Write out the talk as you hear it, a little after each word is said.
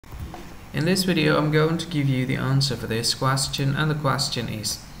In this video, I'm going to give you the answer for this question, and the question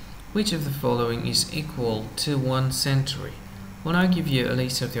is, which of the following is equal to 1 century? Well, I give you a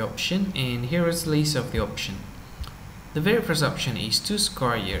list of the option, and here is the list of the option. The very first option is 2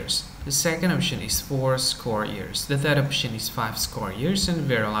 score years. The second option is 4 score years. The third option is 5 score years, and the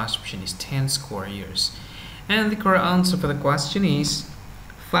very last option is 10 score years. And the correct answer for the question is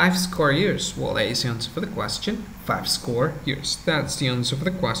 5 score years. Well, that is the answer for the question. 5 score years. That's the answer for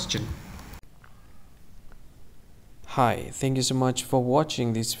the question. Hi, thank you so much for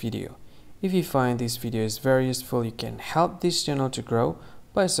watching this video. If you find this video is very useful, you can help this channel to grow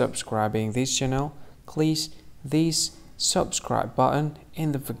by subscribing this channel. Please this subscribe button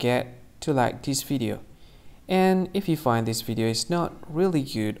and don't forget to like this video. And if you find this video is not really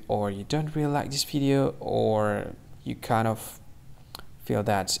good, or you don't really like this video, or you kind of feel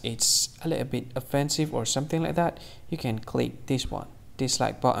that it's a little bit offensive or something like that, you can click this one,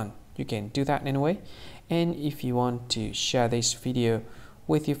 dislike button. You can do that anyway. And if you want to share this video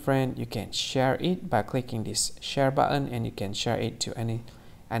with your friend, you can share it by clicking this share button, and you can share it to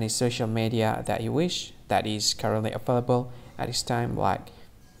any social media that you wish that is currently available at this time, like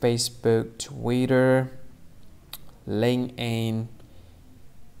Facebook, Twitter, LinkedIn,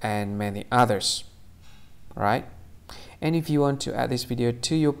 and many others. Right? And if you want to add this video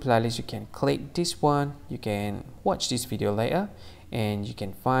to your playlist, you can click this one. You can watch this video later, and you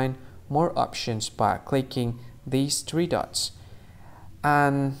can find more options by clicking these 3 dots.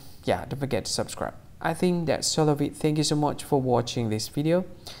 And yeah, don't forget to subscribe. I think that's all of it. Thank you so much for watching this video,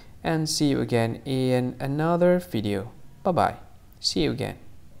 and see you again in another video. Bye bye. See you again.